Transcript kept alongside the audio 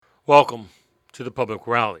Welcome to the public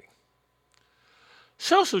rally.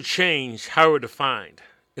 Social change, however defined,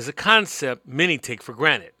 is a concept many take for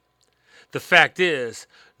granted. The fact is,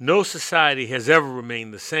 no society has ever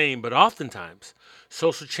remained the same, but oftentimes,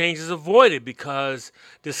 social change is avoided because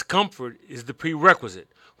discomfort is the prerequisite,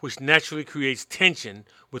 which naturally creates tension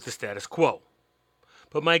with the status quo.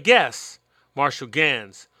 But my guest, Marshall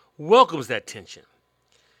Ganz, welcomes that tension.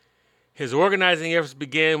 His organizing efforts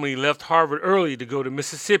began when he left Harvard early to go to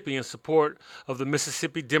Mississippi in support of the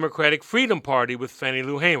Mississippi Democratic Freedom Party with Fannie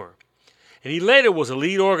Lou Hamer. And he later was a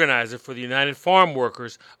lead organizer for the United Farm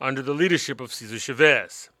Workers under the leadership of Cesar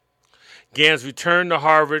Chavez. Ganz returned to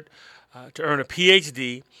Harvard to earn a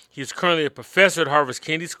PhD. He is currently a professor at Harvard's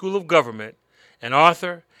Kennedy School of Government, an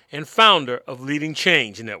author and founder of Leading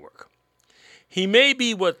Change Network. He may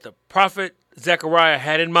be what the prophet Zechariah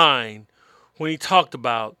had in mind when he talked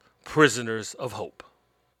about prisoners of hope.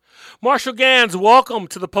 Marshall Ganz, welcome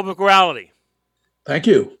to the public rally. Thank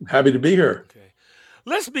you. Happy to be here. Okay.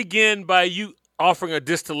 Let's begin by you offering a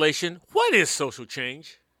distillation. What is social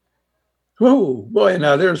change? Oh boy!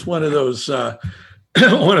 Now there's one of those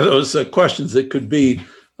questions that could be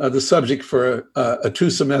the subject for a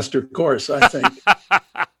 2-semester course. I think.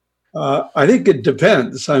 I think it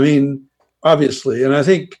depends. I mean, obviously, and I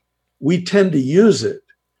think we tend to use it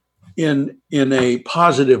in a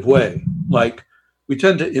positive way. Like we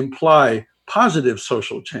tend to imply positive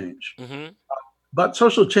social change, but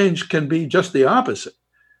social change can be just the opposite.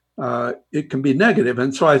 It can be negative,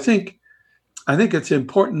 and so I think it's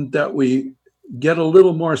important that we get a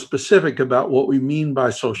little more specific about what we mean by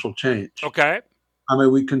social change. Okay. I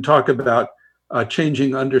mean, we can talk about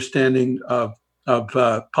changing understanding of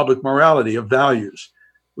public morality, of values.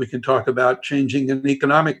 We can talk about changing an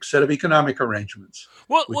economic set of economic arrangements.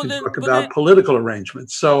 We can talk about political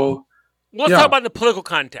arrangements. So let's talk about the political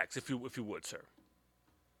context, if you would, sir.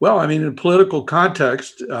 Well, I mean, in political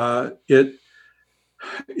context,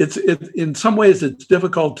 it's in some ways it's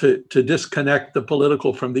difficult to disconnect the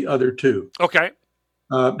political from the other two. Okay.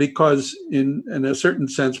 Because in a certain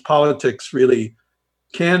sense, politics really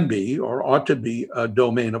can be or ought to be a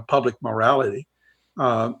domain of public morality,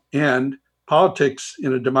 and politics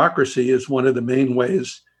in a democracy is one of the main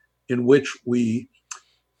ways in which we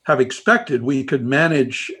have expected we could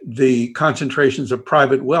manage the concentrations of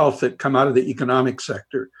private wealth that come out of the economic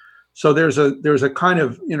sector. So there's a kind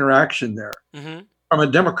of interaction there. Mm-hmm. From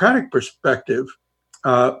a democratic perspective,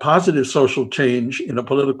 positive social change in a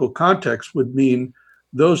political context would mean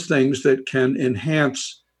those things that can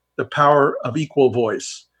enhance the power of equal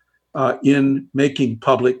voice in making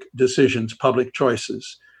public decisions, public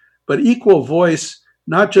choices. But equal voice,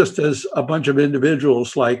 not just as a bunch of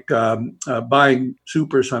individuals like buying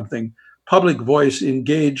soup or something, public voice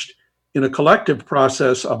engaged in a collective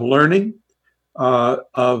process of learning,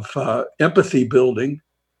 of empathy building,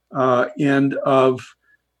 and of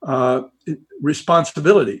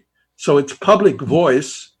responsibility. So it's public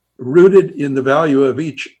voice rooted in the value of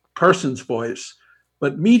each person's voice,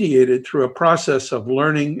 but mediated through a process of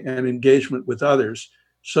learning and engagement with others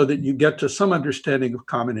so that you get to some understanding of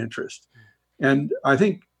common interest. And I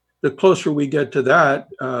think the closer we get to that,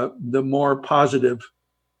 the more positive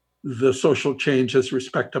the social change with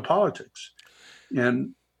respect to politics.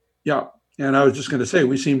 And I was just going to say,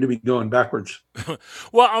 we seem to be going backwards.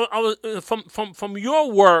 Well, I was from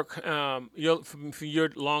your work, from your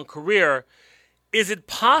long career, is it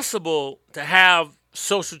possible to have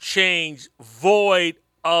social change void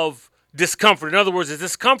of discomfort? In other words, is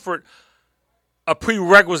discomfort a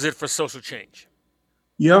prerequisite for social change?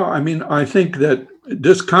 Yeah, I mean, I think that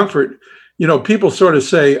discomfort, people sort of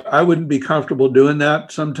say, I wouldn't be comfortable doing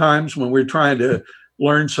that sometimes when we're trying to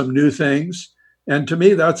learn some new things. And to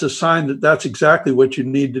me, that's a sign that that's exactly what you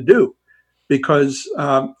need to do, because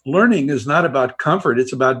learning is not about comfort,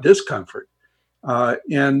 it's about discomfort.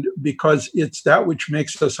 And because it's that which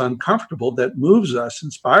makes us uncomfortable that moves us,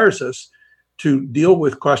 inspires us to deal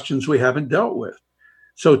with questions we haven't dealt with.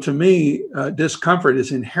 So to me, discomfort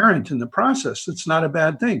is inherent in the process. It's not a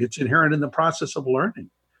bad thing. It's inherent in the process of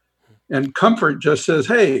learning. And comfort just says,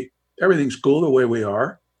 hey, everything's cool the way we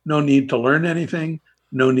are. No need to learn anything.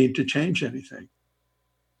 No need to change anything.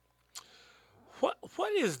 What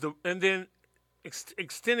is and then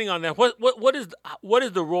extending on that, what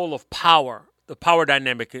is the role of power, the power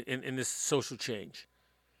dynamic in this social change?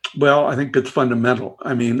 Well, I think it's fundamental.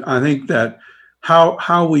 I mean, I think that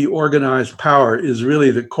how we organize power is really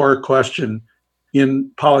the core question in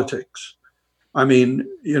politics. I mean,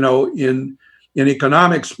 in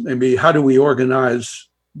economics, maybe how do we organize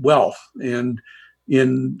wealth? And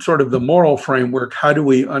in sort of the moral framework, how do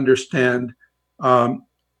we understand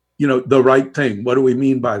the right thing. What do we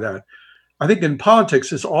mean by that? I think in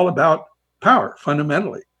politics, it's all about power,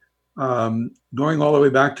 fundamentally, going all the way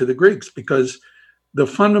back to the Greeks, because the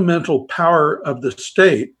fundamental power of the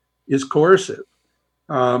state is coercive.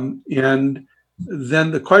 And then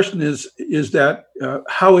the question is that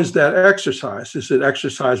how is that exercised? Is it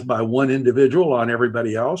exercised by one individual on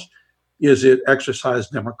everybody else? Is it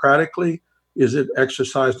exercised democratically? Is it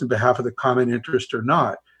exercised on behalf of the common interest or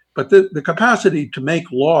not? But the capacity to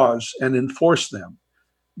make laws and enforce them,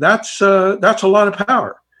 that's a lot of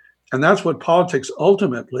power. And that's what politics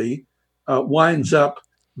ultimately winds up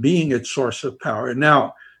being its source of power. And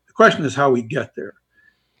now the question is how we get there.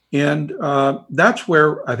 And that's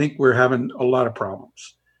where I think we're having a lot of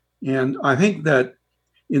problems. And I think that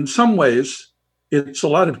in some ways, it's a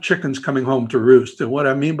lot of chickens coming home to roost. And what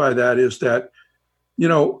I mean by that is that,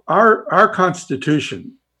 our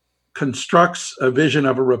Constitution constructs a vision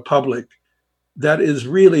of a republic that is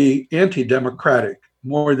really anti-democratic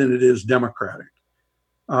more than it is democratic.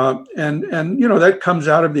 And that comes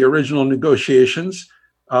out of the original negotiations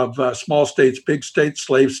of small states, big states,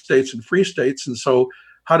 slave states, and free states. And so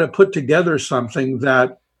how to put together something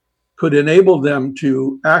that could enable them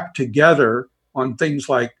to act together on things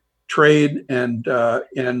like trade and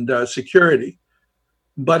security,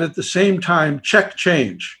 but at the same time check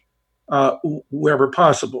change wherever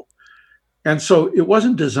possible. And so it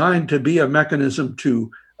wasn't designed to be a mechanism to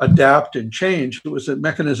adapt and change. It was a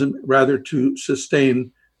mechanism rather to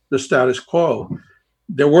sustain the status quo.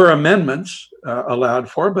 There were amendments allowed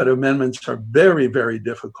for, but amendments are very, very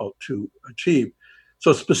difficult to achieve.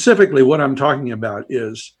 So specifically what I'm talking about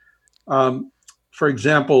is, for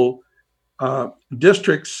example,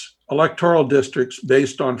 electoral districts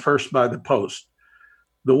based on first by the post.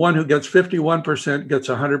 The one who gets 51% gets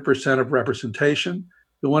 100% of representation.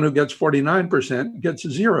 The one who gets 49% gets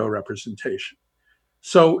zero representation.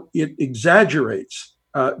 So it exaggerates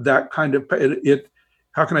that kind of,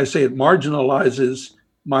 how can I say it, marginalizes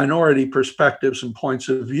minority perspectives and points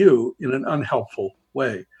of view in an unhelpful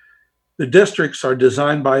way. The districts are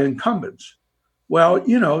designed by incumbents. Well,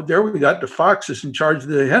 there we got the foxes in charge of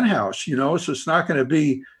the hen house, so it's not going to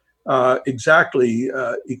be exactly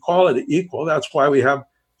equal. That's why we have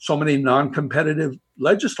so many non-competitive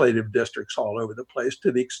legislative districts all over the place,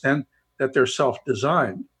 to the extent that they're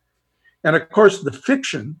self-designed. And of course, the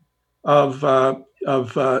fiction of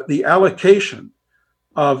the allocation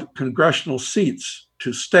of congressional seats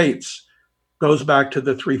to states goes back to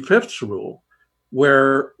the 3/5 rule,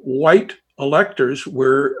 where white electors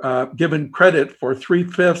were given credit for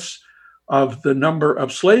 3/5 of the number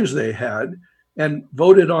of slaves they had and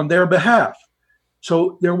voted on their behalf.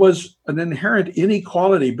 So there was an inherent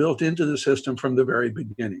inequality built into the system from the very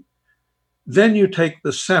beginning. Then you take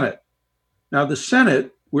the Senate. Now, the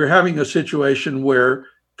Senate, we're having a situation where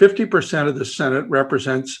 50% of the Senate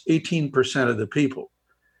represents 18% of the people.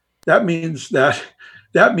 That means that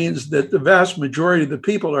the vast majority of the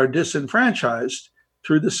people are disenfranchised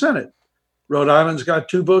through the Senate. Rhode Island's got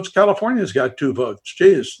 2 votes. California's got 2 votes.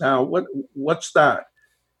 Geez, now what's that?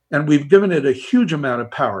 And we've given it a huge amount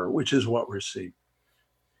of power, which is what we're seeing.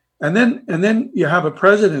 And then you have a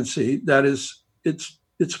presidency that is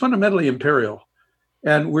it's fundamentally imperial,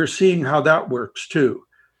 and we're seeing how that works too.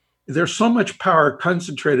 There's so much power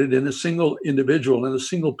concentrated in a single individual in a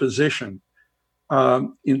single position,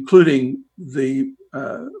 including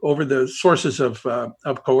over the sources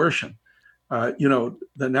of coercion. The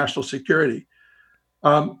national security.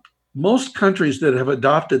 Most countries that have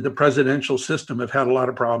adopted the presidential system have had a lot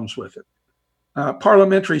of problems with it.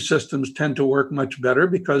 Parliamentary systems tend to work much better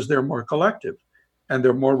because they're more collective and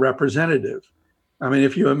they're more representative. I mean,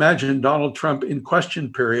 if you imagine Donald Trump in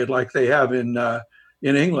question period like they have in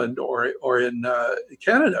England or in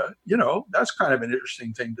Canada, that's kind of an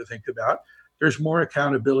interesting thing to think about. There's more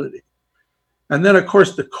accountability. And then, of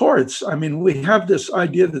course, the courts. I mean, we have this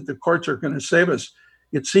idea that the courts are going to save us.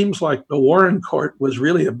 It seems like the Warren Court was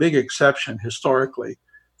really a big exception historically,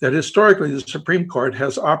 that historically the Supreme Court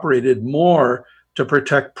has operated more to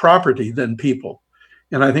protect property than people.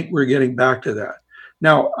 And I think we're getting back to that.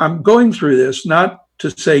 Now, I'm going through this not to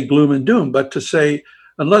say gloom and doom, but to say,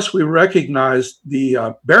 unless we recognize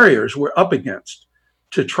the barriers we're up against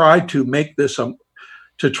to try to make this,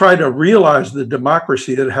 to try to realize the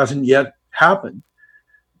democracy that hasn't yet happened,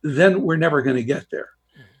 then we're never going to get there.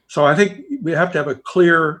 So I think we have to have a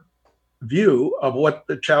clear view of what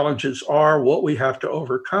the challenges are, what we have to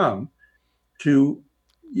overcome to,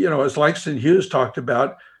 as Langston Hughes talked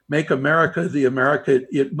about, make America the America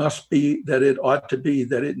it must be, that it ought to be,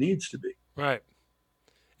 that it needs to be. Right.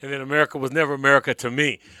 And then America was never America to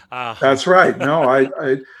me. That's right. No,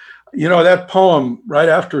 That poem right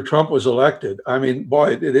after Trump was elected. I mean,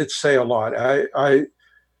 boy, did it say a lot.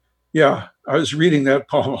 Yeah, I was reading that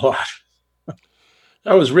poem a lot.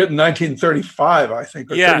 That was written 1935, I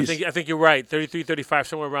think, or Yeah, 30. I think you're right. 33, 35,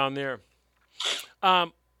 somewhere around there.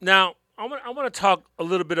 Now, I want to talk a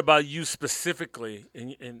little bit about you specifically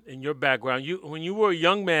in your background. When you were a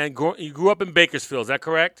young man, you grew up in Bakersfield. Is that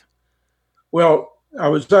correct? Well, I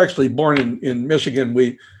was actually born in Michigan.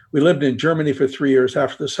 We lived in Germany for 3 years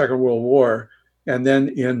after the Second World War, and then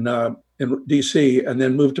in D.C., and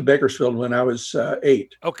then moved to Bakersfield when I was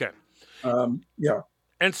 8. Okay. Yeah.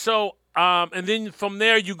 And so, and then from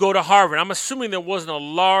there you go to Harvard. I'm assuming there wasn't a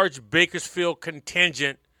large Bakersfield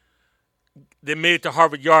contingent that made it to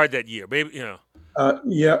Harvard Yard that year. Maybe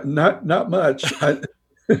Yeah, not much,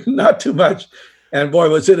 not too much, and boy,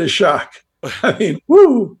 was it a shock. I mean,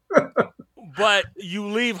 woo. But you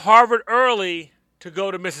leave Harvard early to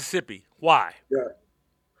go to Mississippi. Why? Yeah.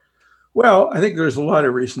 Well, I think there's a lot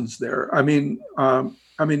of reasons there.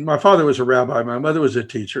 My father was a rabbi, my mother was a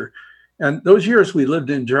teacher, and those years we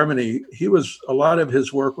lived in Germany, a lot of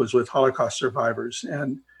his work was with Holocaust survivors.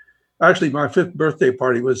 And actually, my 5th birthday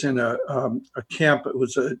party was in a camp. It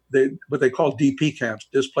was what they call DP camps,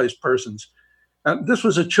 displaced persons, and this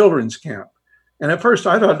was a children's camp. And at first,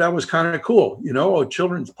 I thought that was kind of cool,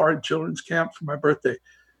 children's camp for my birthday,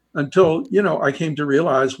 until I came to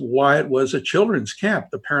realize why it was a children's camp.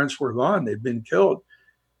 The parents were gone; they'd been killed,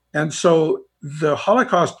 and so the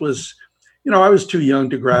Holocaust was, I was too young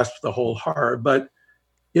to grasp the whole horror, but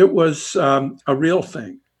it was a real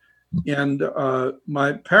thing. And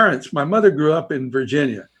my mother grew up in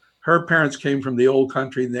Virginia. Her parents came from the old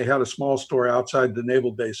country, and they had a small store outside the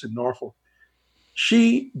naval base in Norfolk.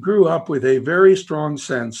 She grew up with a very strong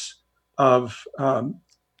sense of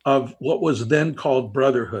what was then called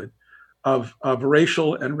brotherhood, of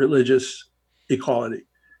racial and religious equality.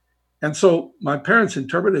 And so my parents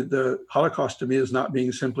interpreted the Holocaust to me as not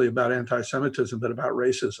being simply about anti-Semitism, but about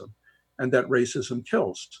racism, and that racism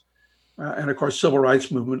kills. And of course, civil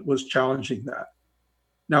rights movement was challenging that.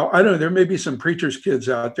 Now, I don't know, there may be some preacher's kids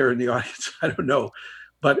out there in the audience, I don't know.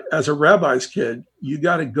 But as a rabbi's kid, you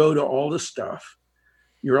got to go to all the stuff.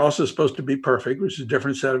 You're also supposed to be perfect, which is a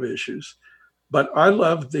different set of issues. But I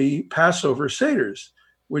loved the Passover Seders,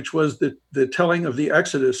 which was the telling of the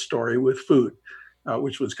Exodus story with food,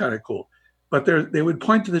 which was kind of cool. But they would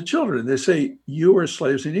point to the children. They say, "You were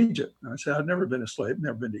slaves in Egypt." And I said, "I've never been a slave,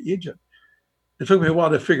 never been to Egypt." It took me a while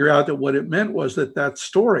to figure out that what it meant was that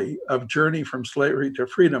story of journey from slavery to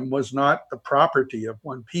freedom was not the property of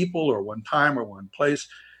one people or one time or one place.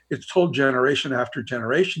 It's told generation after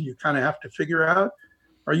generation. You kind of have to figure out,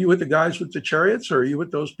 are you with the guys with the chariots, or are you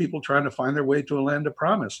with those people trying to find their way to a land of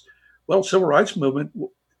promise? Well, civil rights movement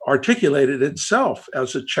articulated itself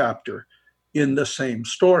as a chapter in the same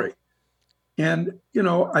story. And,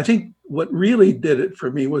 I think what really did it for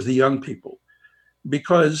me was the young people,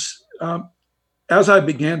 because as I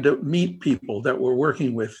began to meet people that were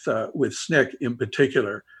working with SNCC in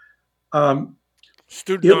particular,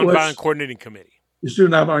 Student Nonviolent Coordinating Committee. The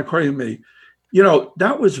Student Nonviolent Coordinating Committee,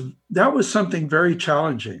 that was something very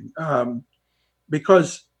challenging,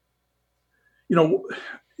 because,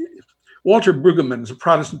 Walter Brueggemann is a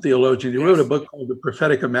Protestant theologian. He wrote a book called The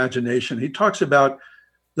Prophetic Imagination. He talks about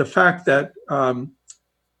the fact that a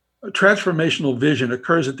transformational vision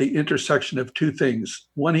occurs at the intersection of two things.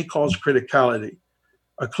 One he calls criticality,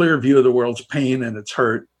 a clear view of the world's pain and its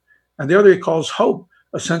hurt. And the other he calls hope,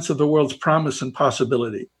 a sense of the world's promise and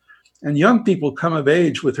possibility. And young people come of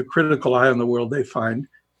age with a critical eye on the world they find,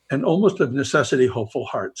 and almost of necessity hopeful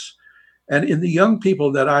hearts. And in the young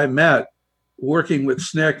people that I met working with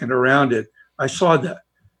SNCC and around it, I saw that.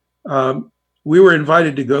 We were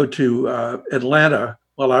invited to go to Atlanta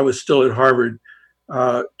while I was still at Harvard,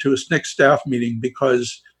 to a SNCC staff meeting,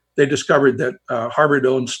 because they discovered that Harvard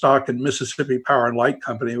owned stock in Mississippi Power and Light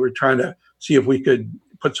Company. We were trying to see if we could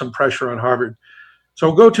put some pressure on Harvard. So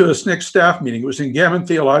we'll go to a SNCC staff meeting. It was in Gammon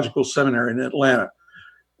Theological Seminary in Atlanta.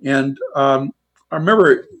 And I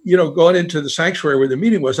remember, going into the sanctuary where the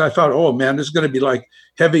meeting was, I thought, oh man, this is going to be like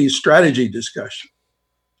heavy strategy discussion.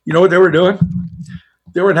 You know what they were doing?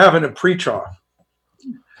 They were having a preach-off.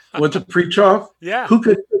 What's a preach-off? Yeah. Who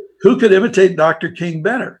could imitate Dr. King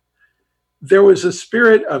better? There was a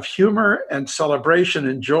spirit of humor and celebration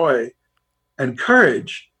and joy and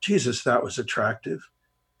courage. Jesus, that was attractive.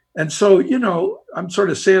 And so, I'm sort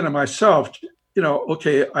of saying to myself,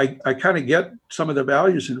 okay, I kind of get some of the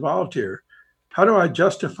values involved here. How do I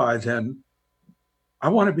justify then? I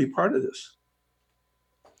want to be part of this.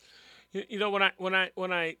 When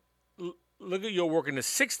I look at your work in the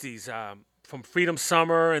 '60s, from Freedom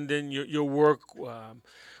Summer, and then your work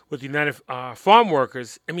with United Farm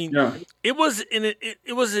Workers. I mean, Yeah. it was in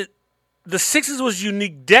it was the '60s was a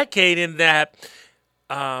unique decade in that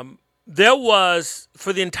there was,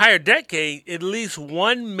 for the entire decade, at least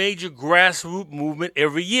one major grassroots movement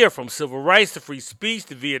every year, from civil rights to free speech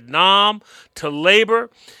to Vietnam to labor.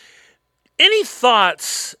 Any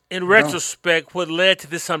thoughts in No. retrospect what led to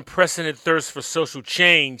this unprecedented thirst for social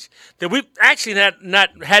change that we've actually had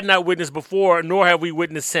not witnessed before, nor have we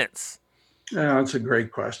witnessed since? Yeah, it's a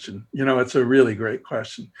great question. It's a really great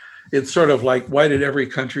question. It's sort of like, why did every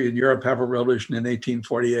country in Europe have a revolution in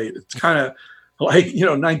 1848? It's kind of like,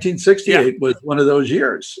 Yeah. 1968 was one of those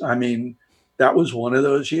years. I mean, that was one of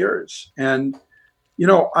those years. And,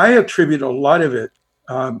 I attribute a lot of it.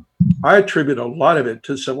 I attribute a lot of it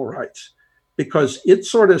to civil rights because it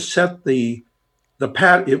sort of set the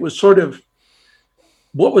path. It was sort of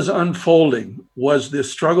what was unfolding was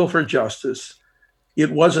this struggle for justice.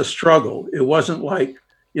 It was a struggle. It wasn't like,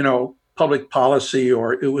 public policy,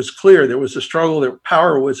 or it was clear there was a struggle, that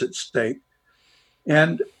power was at stake.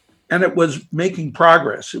 And it was making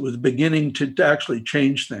progress. It was beginning to actually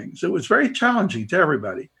change things. It was very challenging to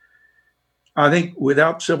everybody. I think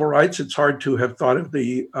without civil rights, it's hard to have thought of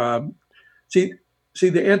the see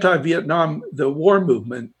the anti-Vietnam, the war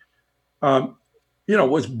movement,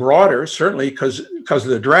 was broader, certainly because of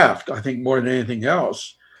the draft, I think, more than anything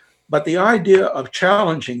else. But the idea of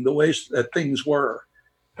challenging the ways that things were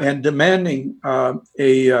and demanding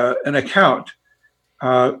an account,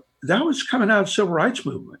 that was coming out of the civil rights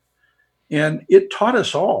movement. And it taught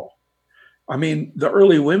us all. I mean, the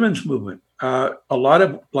early women's movement, a lot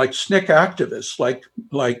of like SNCC activists,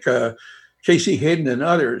 like Casey Hayden and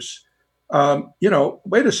others,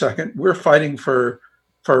 wait a second, we're fighting for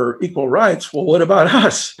equal rights. Well, what about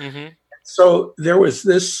us? Mm-hmm. So there was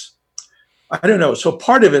this, I don't know. So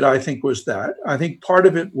part of it, I think, was that. I think part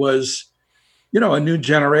of it was, a new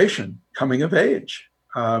generation coming of age.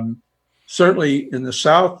 Certainly in the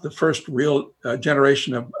South, the first real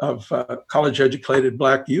generation of college-educated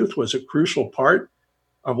Black youth was a crucial part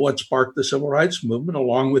of what sparked the civil rights movement,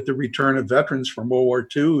 along with the return of veterans from World War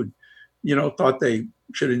II, thought they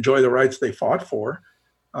should enjoy the rights they fought for,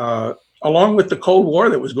 along with the Cold War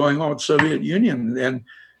that was going on with the Soviet Union. And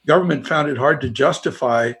government found it hard to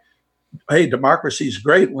justify, hey, democracy is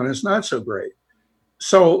great when it's not so great.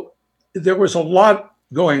 So there was a lot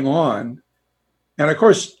going on. And of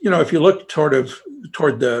course, if you look toward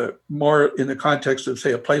the more in the context of,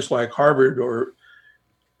 say, a place like Harvard, or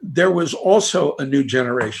there was also a new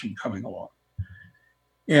generation coming along.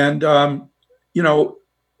 And,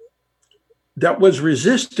 that was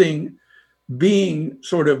resisting being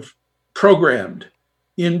sort of programmed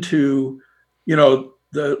into,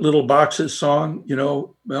 the Little Boxes song.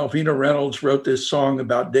 Malvina Reynolds wrote this song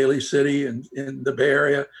about Daly City in the Bay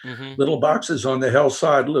Area. Mm-hmm. Little boxes on the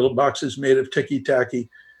hillside, little boxes made of ticky-tacky,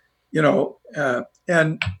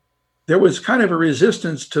 and there was kind of a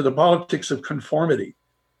resistance to the politics of conformity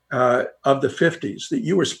of the 50s, that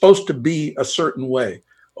you were supposed to be a certain way.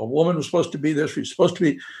 A woman was supposed to be this, you're supposed to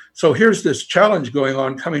be. So here's this challenge going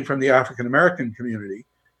on coming from the African-American community.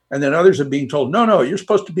 And then others are being told, no, you're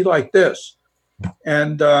supposed to be like this.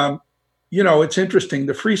 And, it's interesting,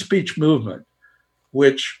 the free speech movement,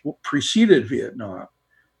 which preceded Vietnam.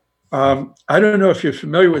 I don't know if you're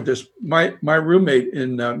familiar with this. My roommate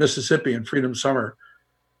in Mississippi in Freedom Summer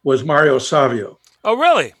was Mario Savio. Oh,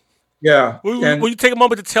 really? Yeah. Will you take a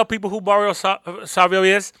moment to tell people who Mario Savio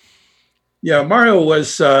is? Yeah, Mario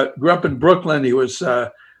grew up in Brooklyn. He was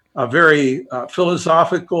a very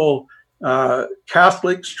philosophical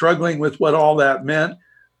Catholic, struggling with what all that meant.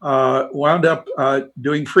 Wound up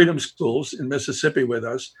doing freedom schools in Mississippi with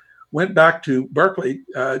us. Went back to Berkeley,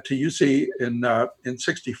 to UC in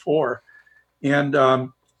 '64, and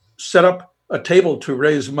set up a table to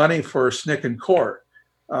raise money for SNCC and CORE,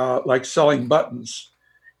 like selling buttons.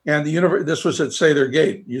 And this was at Sather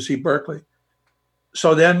Gate, UC Berkeley.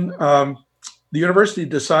 So then the university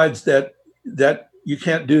decides that you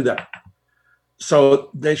can't do that. So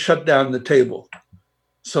they shut down the table.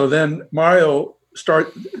 So then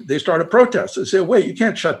they start a protest. They say, wait, you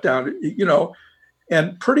can't shut down,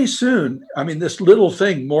 And pretty soon, I mean, this little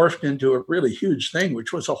thing morphed into a really huge thing,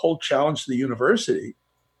 which was a whole challenge to the university.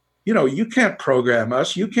 You can't program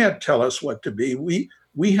us. You can't tell us what to be.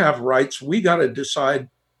 We have rights. We got to decide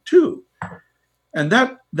too. And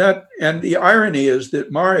and the irony is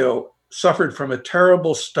that Mario suffered from a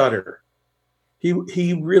terrible stutter.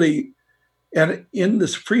 He really, and in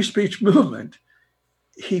this free speech movement,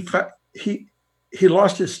 he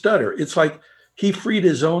lost his stutter. It's like he freed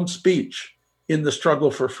his own speech in the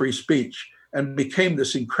struggle for free speech and became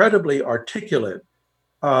this incredibly articulate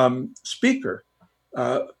speaker,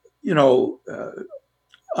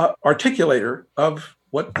 articulator of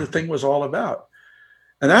what the thing was all about.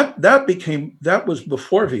 And that was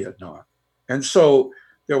before Vietnam. And so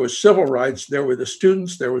there was civil rights, there were the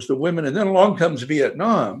students, there was the women, and then along comes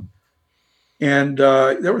Vietnam. And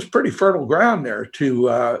there was pretty fertile ground there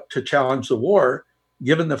to challenge the war,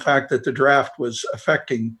 given the fact that the draft was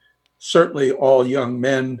affecting certainly all young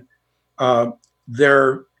men,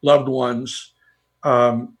 their loved ones,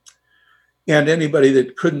 and anybody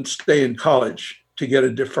that couldn't stay in college to get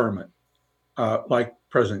a deferment, like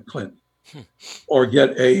President Clinton, or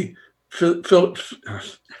get a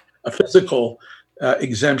physical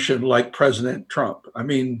exemption like President Trump. I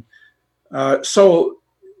mean, so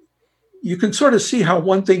you can sort of see how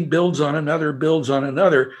one thing builds on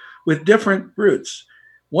another with different roots.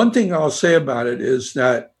 One thing I'll say about it is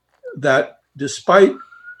that despite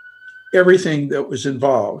everything that was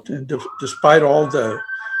involved, and despite all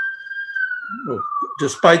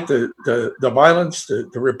despite the violence, the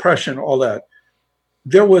repression, all that,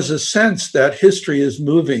 there was a sense that history is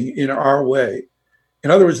moving in our way. In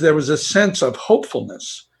other words, there was a sense of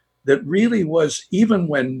hopefulness that really was, even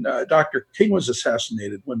when Dr. King was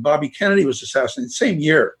assassinated, when Bobby Kennedy was assassinated, same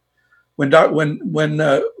year, when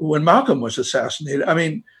Malcolm was assassinated. I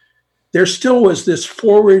mean, there still was this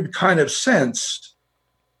forward kind of sense.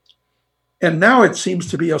 And now it seems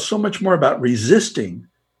to be so much more about resisting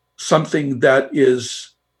something that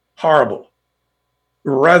is horrible,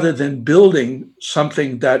 rather than building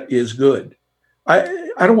something that is good. I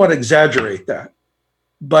don't want to exaggerate that,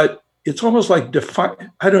 but it's almost like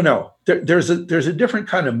I don't know. There's a different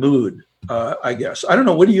kind of mood, I guess. I don't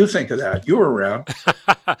know. What do you think of that? You were around.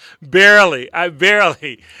 Barely. There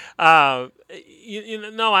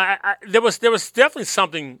was definitely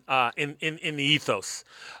something in the ethos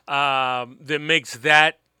that makes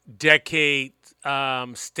that decade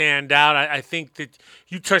stand out. I think that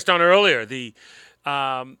you touched on earlier the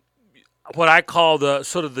what I call the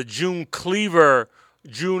sort of the June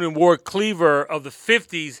and war cleaver of the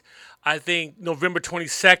 50s. I think November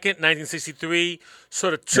 22nd, 1963,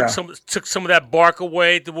 sort of took some of that bark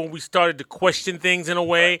away to when we started to question things in a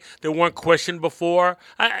way that weren't questioned before.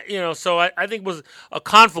 So I think it was a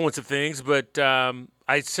confluence of things, but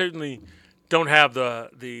I certainly don't have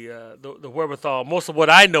the wherewithal. Most of what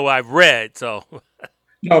I know, I've read. So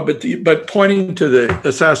no, but pointing to the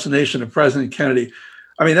assassination of President Kennedy,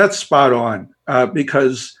 I mean, that's spot on,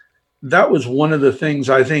 because that was one of the things,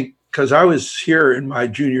 I think, because I was here in my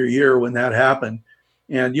junior year when that happened,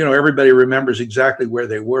 and everybody remembers exactly where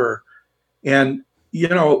they were, and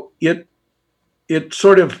it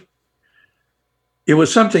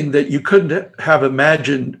was something that you couldn't have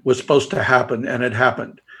imagined was supposed to happen, and it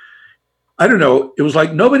happened. I don't know. It was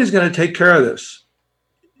like, nobody's going to take care of this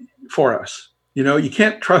for us. You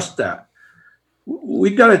can't trust that.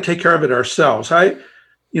 We've got to take care of it ourselves.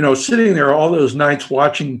 Sitting there all those nights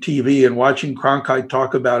watching TV and watching Cronkite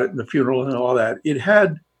talk about it in the funeral and all that, it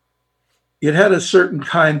had a certain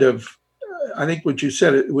kind of, I think what you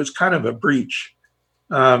said, it was kind of a breach,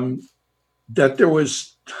 that there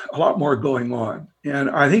was a lot more going on. And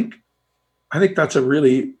I think that's a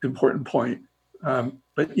really important point.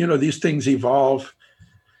 But these things evolve.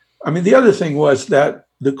 I mean, the other thing was that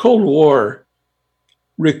the Cold War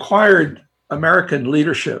required American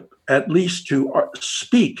leadership at least to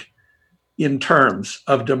speak in terms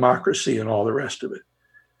of democracy and all the rest of it.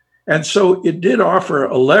 And so it did offer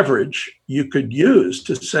a leverage you could use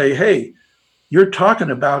to say, hey, you're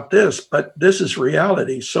talking about this, but this is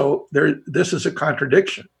reality. So this is a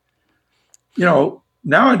contradiction.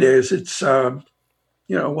 Nowadays it's,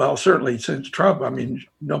 certainly since Trump, I mean,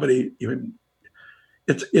 nobody even,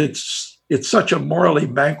 it's such a morally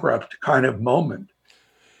bankrupt kind of moment.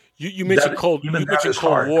 You mentioned Cold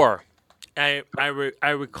War. I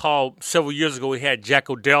recall several years ago we had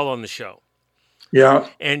Jack O'Dell on the show. Yeah.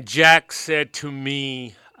 And Jack said to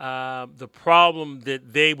me, the problem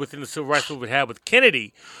that they within the civil rights movement had with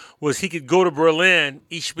Kennedy was he could go to Berlin,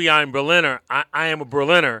 ich bin ein Berliner, I am a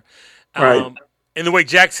Berliner. Right. And the way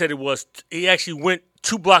Jack said it was, he actually went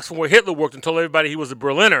 2 blocks from where Hitler worked and told everybody he was a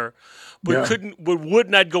Berliner, but would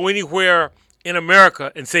not go anywhere in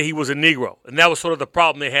America and say he was a Negro. And that was sort of the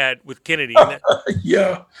problem they had with Kennedy.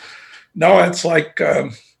 Yeah. No, it's like,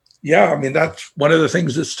 I mean, that's one of the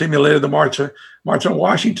things that stimulated the March on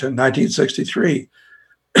Washington, 1963,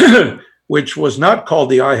 which was not called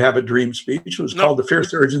the I Have a Dream speech. It was called the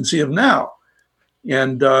Fierce Urgency of Now.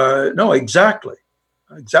 And no, exactly.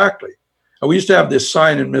 We used to have this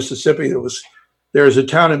sign in Mississippi there's a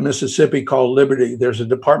town in Mississippi called Liberty. There's a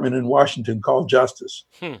department in Washington called Justice.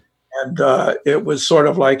 And it was sort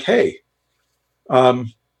of like, hey,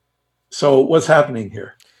 so what's happening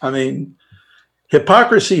here? I mean,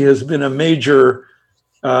 hypocrisy has been a major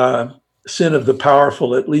sin of the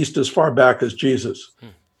powerful, at least as far back as Jesus,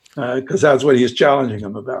 because that's what he's challenging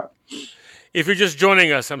them about. If you're just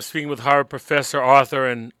joining us, I'm speaking with Harvard professor, author,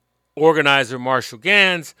 and organizer Marshall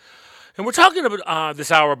Ganz, and we're talking about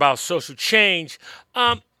this hour about social change.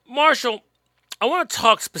 Marshall, I want to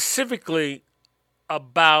talk specifically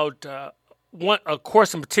about a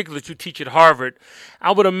course in particular that you teach at Harvard.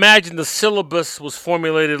 I would imagine the syllabus was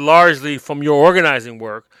formulated largely from your organizing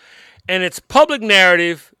work, and it's public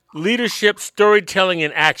narrative, leadership, storytelling,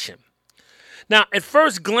 and action. Now, at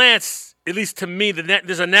first glance, at least to me,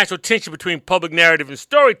 there's a natural tension between public narrative and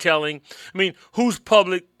storytelling. I mean, who's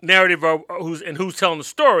public narrative or who's telling the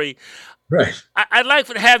story? Right. I'd like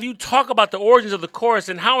to have you talk about the origins of the course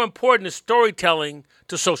and how important is storytelling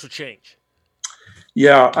to social change.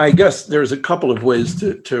 Yeah, I guess there's a couple of ways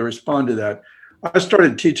to respond to that. I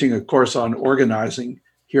started teaching a course on organizing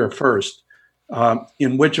here first,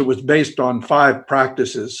 in which it was based on 5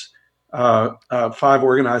 practices, 5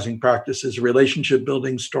 organizing practices: relationship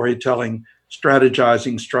building, storytelling,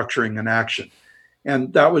 strategizing, structuring, and action.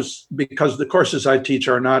 And that was because the courses I teach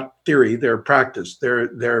are not theory; they're practice.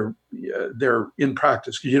 They're in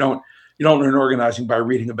practice, because you don't learn organizing by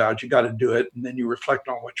reading about it. You got to do it, and then you reflect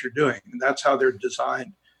on what you're doing. And that's how they're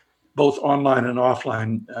designed, both online and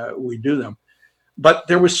offline. We do them. But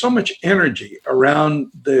there was so much energy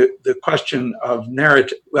around the question of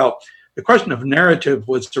narrative. Well, the question of narrative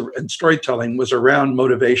and storytelling was around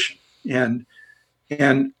motivation. And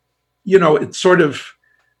it's sort of,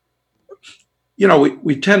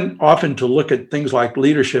 we tend often to look at things like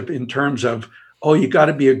leadership in terms of, oh, you got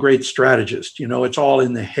to be a great strategist. It's all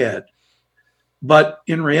in the head. But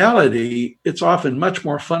in reality, it's often much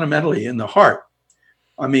more fundamentally in the heart.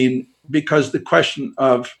 I mean, because the question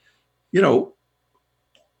of,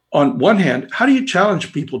 on one hand, how do you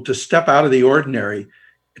challenge people to step out of the ordinary,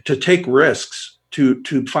 to take risks, to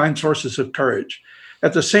find sources of courage?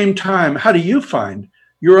 At the same time, how do you find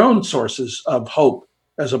your own sources of hope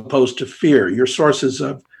as opposed to fear, your sources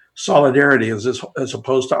of solidarity as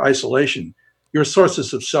opposed to isolation, your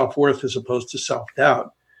sources of self-worth as opposed to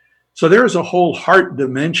self-doubt? So there is a whole heart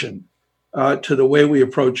dimension to the way we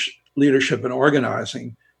approach leadership and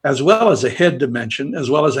organizing, as well as a head dimension, as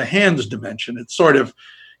well as a hands dimension. It's sort of,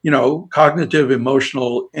 cognitive,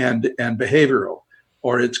 emotional, and behavioral.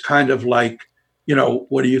 Or it's kind of like,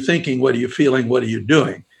 what are you thinking? What are you feeling? What are you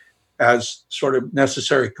doing? As sort of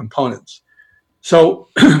necessary components. So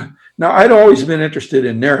now I'd always been interested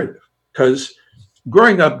in narrative, because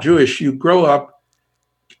growing up Jewish, you grow up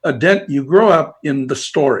in the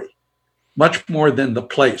story much more than the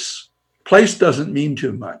place. Place doesn't mean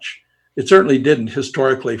too much. It certainly didn't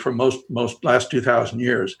historically for most last 2,000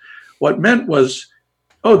 years. What meant was,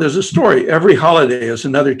 oh, there's a story. Every holiday is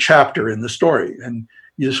another chapter in the story. And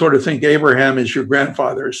you sort of think Abraham is your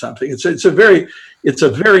grandfather or something. It's a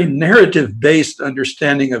very narrative-based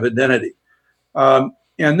understanding of identity. And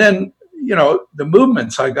then, the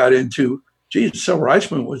movements I got into, Civil Rights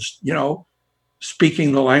Movement was,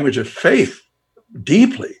 speaking the language of faith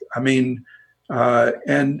deeply. I mean,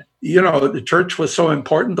 and the church was so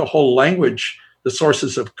important. The whole language, the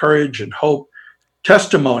sources of courage and hope.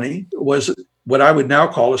 Testimony was what I would now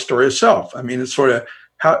call a story of self. I mean, it's sort of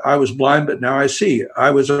how I was blind, but now I see.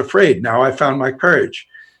 I was afraid. Now I found my courage.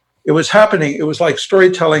 It was happening. It was like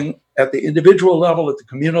storytelling at the individual level, at the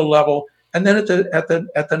communal level, and then at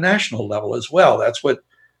the national level as well. That's what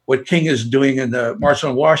King is doing in the March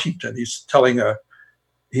on Washington. He's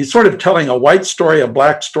sort of telling a white story, a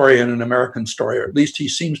black story, and an American story, or at least he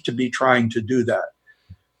seems to be trying to do that.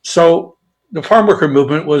 So the farm worker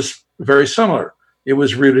movement was very similar. It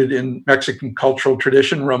was rooted in Mexican cultural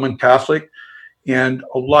tradition, Roman Catholic, and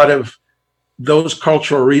a lot of those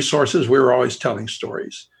cultural resources, we were always telling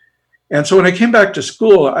stories. And so when I came back to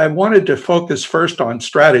school, I wanted to focus first on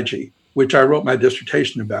strategy, which I wrote my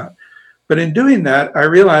dissertation about. But in doing that, I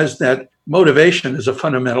realized that motivation is a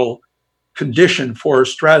fundamental condition for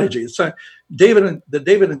strategy. It's like the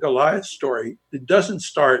David and Goliath story. It doesn't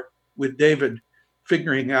start with David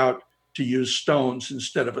figuring out to use stones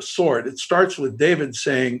instead of a sword. It starts with David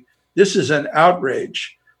saying, this is an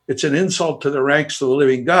outrage. It's an insult to the ranks of the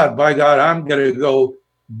living God. By God, I'm going to go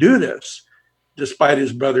do this, despite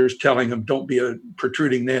his brothers telling him, don't be a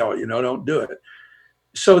protruding nail, don't do it.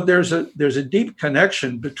 So there's a deep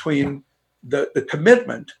connection between the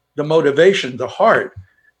commitment, the motivation, the heart,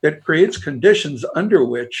 that creates conditions under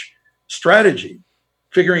which strategy,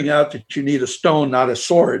 figuring out that you need a stone, not a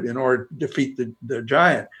sword, in order to defeat the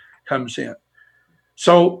giant, comes in.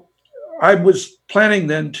 So I was planning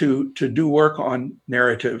then to do work on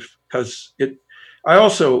narrative, because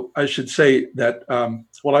I should say that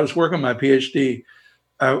while I was working on my PhD,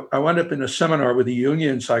 I wound up in a seminar with a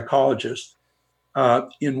Jungian psychologist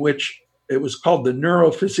in which it was called the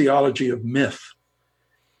neurophysiology of myth.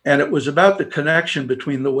 And it was about the connection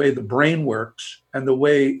between the way the brain works and the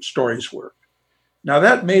way stories work. Now,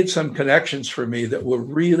 that made some connections for me that were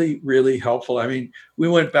really, really helpful. I mean, we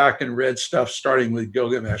went back and read stuff starting with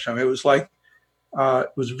Gilgamesh. I mean, it was like, it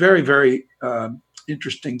was very, very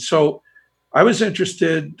interesting. So I was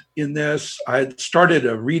interested in this. I had started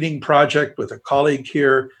a reading project with a colleague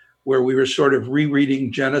here where we were sort of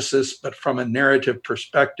rereading Genesis, but from a narrative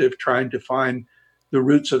perspective, trying to find the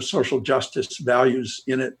roots of social justice values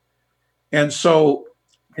in it. And so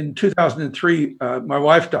in 2003, my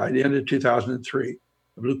wife died, the end of 2003,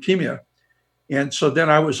 of leukemia. And so then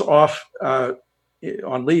I was off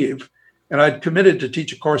on leave, and I'd committed to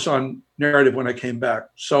teach a course on narrative when I came back.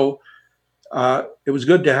 So it was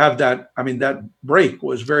good to have that. I mean, that break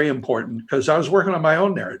was very important because I was working on my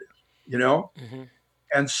own narrative, you know? Mm-hmm.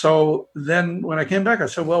 And so then when I came back, I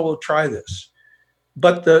said, well, we'll try this.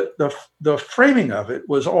 But the framing of it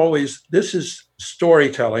was always, this is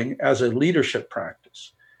storytelling as a leadership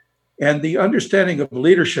practice. And the understanding of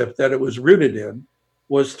leadership that it was rooted in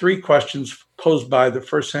was three questions posed by the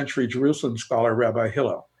first century Jerusalem scholar, Rabbi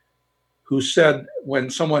Hillel, who said, when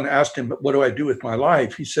someone asked him, what do I do with my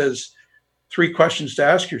life? He says, three questions to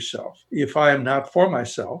ask yourself. If I am not for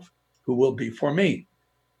myself, who will be for me?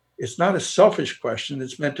 It's not a selfish question.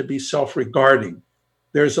 It's meant to be self-regarding.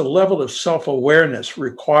 There's a level of self-awareness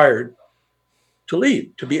required to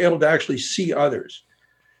lead, to be able to actually see others.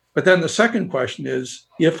 But then the second question is,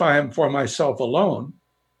 if I am for myself alone,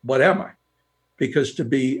 what am I? Because to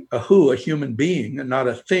be a who, a human being, and not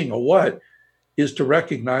a thing, a what, is to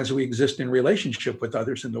recognize we exist in relationship with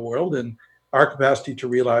others in the world, and our capacity to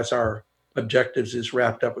realize our objectives is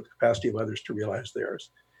wrapped up with the capacity of others to realize theirs.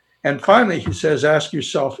 And finally, he says, ask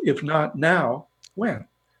yourself, if not now, when?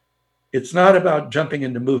 It's not about jumping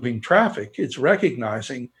into moving traffic. It's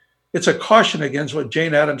recognizing, it's a caution against what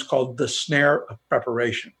Jane Addams called the snare of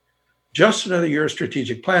preparation. Just another year of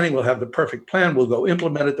strategic planning. We'll have the perfect plan. We'll go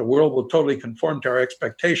implement it. The world will totally conform to our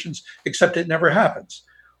expectations, except it never happens.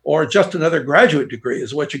 Or just another graduate degree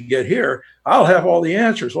is what you get here. I'll have all the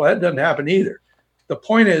answers. Well, that doesn't happen either. The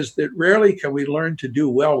point is that rarely can we learn to do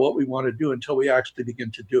well what we want to do until we actually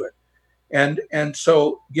begin to do it. And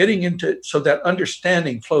so getting into, so that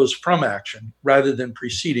understanding flows from action rather than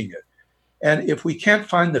preceding it. And if we can't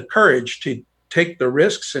find the courage to take the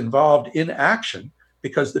risks involved in action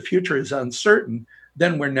because the future is uncertain,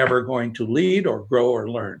 then we're never going to lead or grow or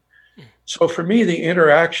learn. So for me, the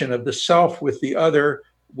interaction of the self with the other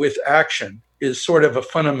with action is sort of a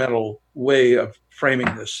fundamental way of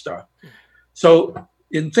framing this stuff. So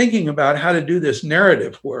in thinking about how to do this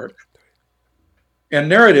narrative work, and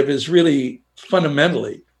narrative is really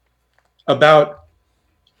fundamentally about,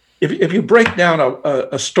 if you break down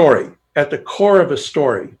a story, at the core of a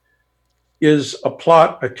story is a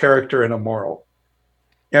plot, a character, and a moral.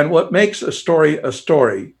 And what makes a story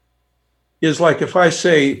is like if I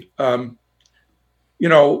say,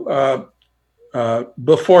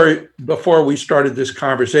 before we started this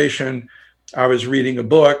conversation, I was reading a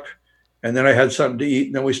book, and then I had something to eat,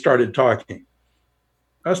 and then we started talking.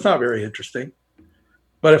 That's not very interesting.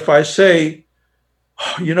 But if I say,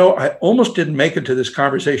 I almost didn't make it to this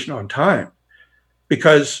conversation on time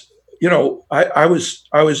because, I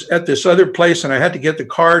was at this other place and I had to get the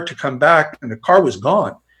car to come back and the car was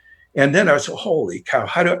gone. And then I was, holy cow,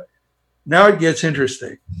 now it gets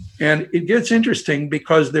interesting. And it gets interesting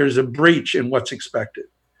because there's a breach in what's expected.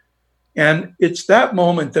 And it's that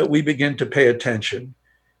moment that we begin to pay attention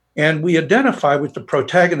and we identify with the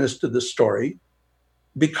protagonist of the story.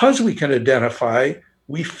 Because we can identify,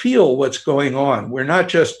 we feel what's going on. We're not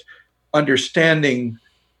just understanding,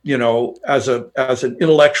 as an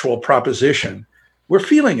intellectual proposition. We're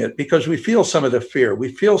feeling it because we feel some of the fear.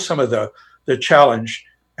 We feel some of the challenge.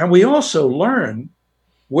 And we also learn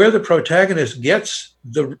where the protagonist gets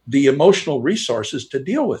the emotional resources to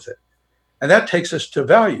deal with it. And that takes us to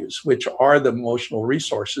values, which are the emotional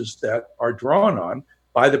resources that are drawn on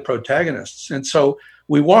by the protagonists. And so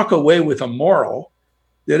we walk away with a moral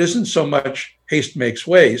that isn't so much haste makes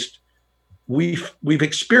waste. We've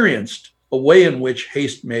experienced a way in which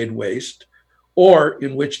haste made waste, or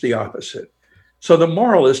in which the opposite. So the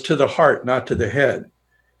moral is to the heart, not to the head.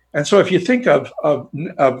 And so if you think of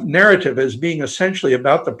narrative as being essentially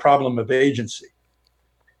about the problem of agency,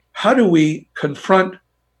 how do we confront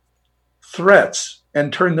threats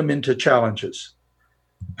and turn them into challenges?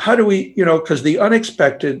 How do we, because the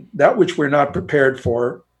unexpected, that which we're not prepared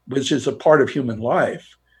for, which is a part of human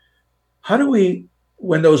life, how do we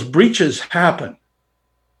when those breaches happen,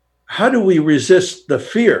 how do we resist the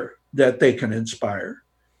fear that they can inspire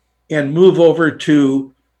and move over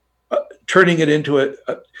to turning it into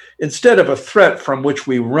instead of a threat from which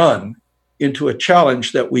we run, into a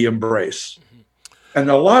challenge that we embrace? And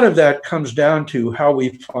a lot of that comes down to how we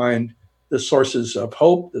find the sources of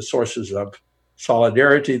hope, the sources of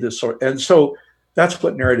solidarity, and so that's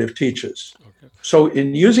what narrative teaches. Okay. So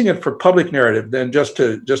in using it for public narrative, then just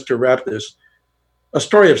to wrap this, a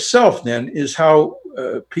story of self then is how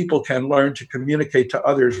people can learn to communicate to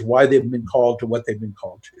others why they've been called to what they've been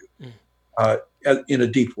called to in a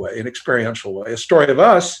deep way, an experiential way. A story of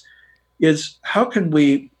us is how can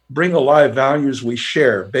we bring alive values we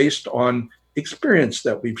share based on experience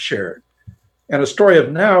that we've shared. And a story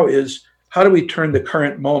of now is how do we turn the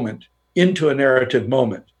current moment into a narrative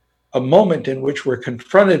moment, a moment in which we're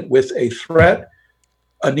confronted with a threat,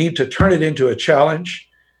 a need to turn it into a challenge,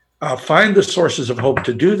 find the sources of hope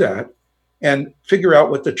to do that, and figure out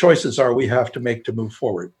what the choices are we have to make to move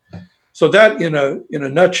forward. So that, in a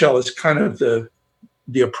nutshell, is kind of the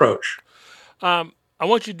approach. I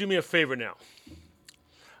want you to do me a favor now.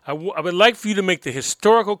 I would like for you to make the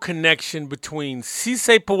historical connection between Si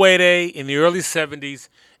Se Puede in the early 70s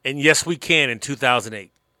and Yes We Can in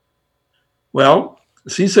 2008. Well,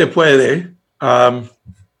 Si Se Puede,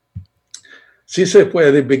 Si Se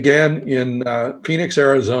Puede began in Phoenix,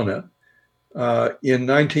 Arizona in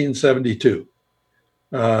 1972.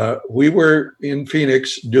 We were in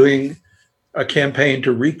Phoenix doing a campaign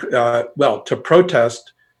to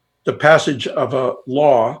protest the passage of a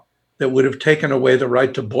law that would have taken away the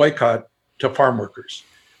right to boycott to farm workers.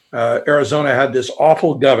 Arizona had this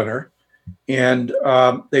awful governor, and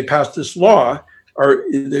they passed this law, or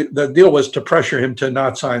the deal was to pressure him to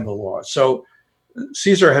not sign the law. So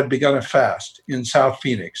Cesar had begun a fast in South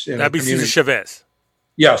Phoenix. That'd be Cesar Chavez.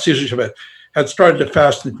 Yeah, Cesar Chavez had started a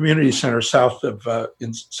fast in the community center south of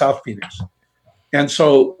in South Phoenix. And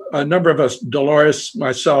so a number of us, Dolores,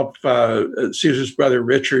 myself, Cesar's brother,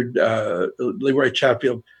 Richard, Leroy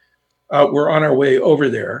Chatfield, were on our way over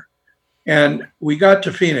there. And we got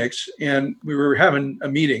to Phoenix and we were having a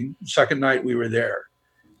meeting the second night we were there.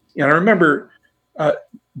 And I remember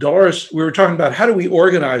Dolores, we were talking about how do we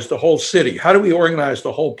organize the whole city? How do we organize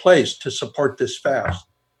the whole place to support this fast?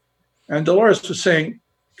 And Dolores was saying,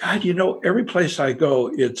 God, every place I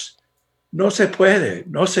go, it's no se puede,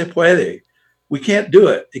 no se puede. We can't do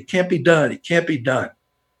it. It can't be done. It can't be done.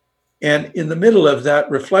 And in the middle of that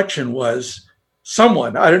reflection was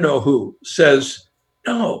someone, I don't know who, says,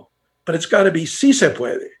 no, but it's got to be si se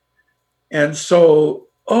puede. And so,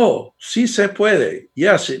 si se puede.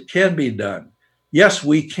 Yes, it can be done. Yes,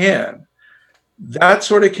 we can. That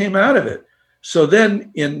sort of came out of it. So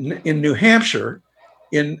then in New Hampshire,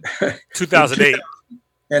 in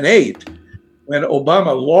 2008, when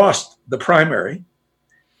Obama lost the primary,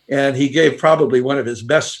 and he gave probably one of his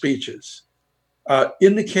best speeches,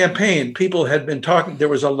 in the campaign, people had been talking. There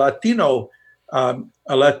was a Latino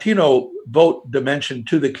vote dimension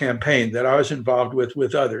to the campaign that I was involved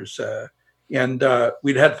with others. And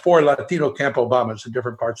we'd had 4 Latino Camp Obamas in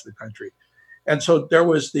different parts of the country. And so there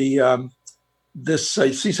was this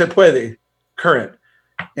Si Se Puede current.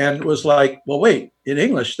 And it was like, well, wait, in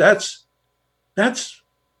English, that's yes,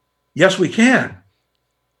 we can.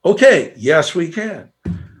 Okay, yes, we can.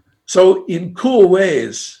 So in cool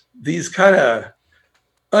ways, these kind of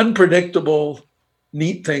unpredictable,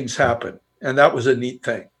 neat things happen. And that was a neat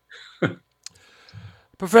thing.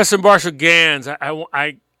 Professor Marshall Ganz,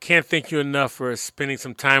 I can't thank you enough for spending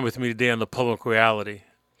some time with me today on The Public Reality.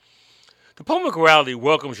 The Public Reality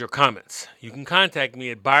welcomes your comments. You can contact me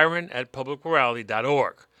at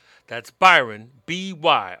byron@publicreality.org. That's Byron,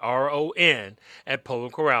 BYRON, at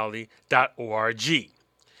publicreality.org.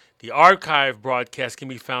 The archive broadcast can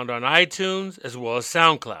be found on iTunes as well as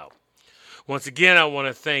SoundCloud. Once again, I want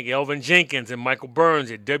to thank Elvin Jenkins and Michael Burns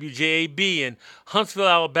at WJAB in Huntsville,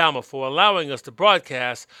 Alabama, for allowing us to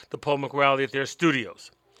broadcast The Public Reality at their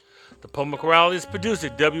studios. The Public Reality is produced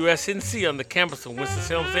at WSNC on the campus of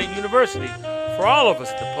Winston-Salem State University. For all of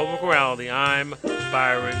us at The Public Reality, I'm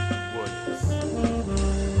Byron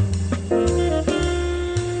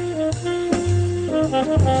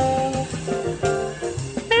Williams.